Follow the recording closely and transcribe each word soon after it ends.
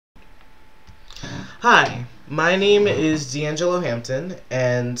Hi, my name is d-angelo Hampton,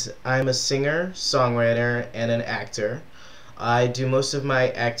 and I'm a singer, songwriter, and an actor. I do most of my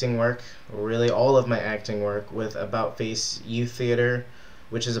acting work, really all of my acting work, with About Face Youth Theater,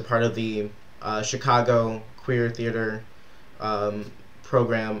 which is a part of the Chicago Queer Theater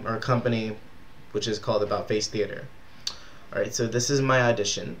program or company, which is called About Face Theater. Alright, so this is my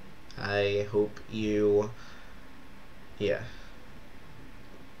audition. I hope you, yeah.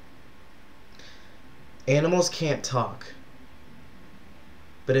 Animals can't talk.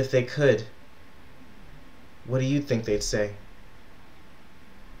 But if they could, what do you think they'd say?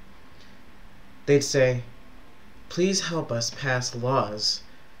 They'd say, "Please help us pass laws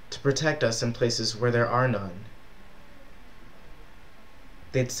to protect us in places where there are none."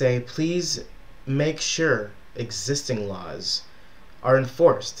 They'd say, "Please make sure existing laws are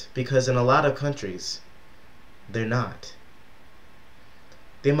enforced, because in a lot of countries, they're not."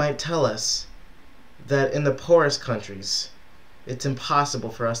 They might tell us that in the poorest countries, it's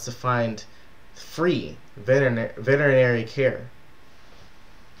impossible for us to find free veterinary care.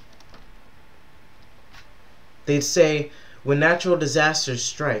 They'd say, when natural disasters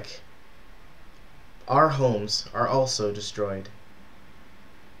strike, our homes are also destroyed.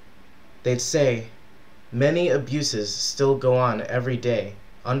 They'd say, many abuses still go on every day,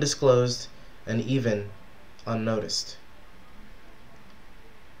 undisclosed and even unnoticed.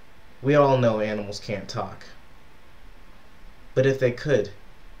 We all know animals can't talk. But if they could,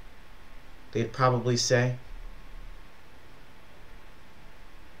 they'd probably say,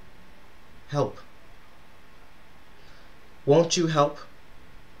 "Help. Won't you help?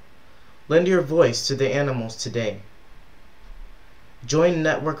 Lend your voice to the animals today. Join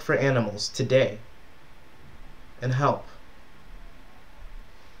Network for Animals today and help."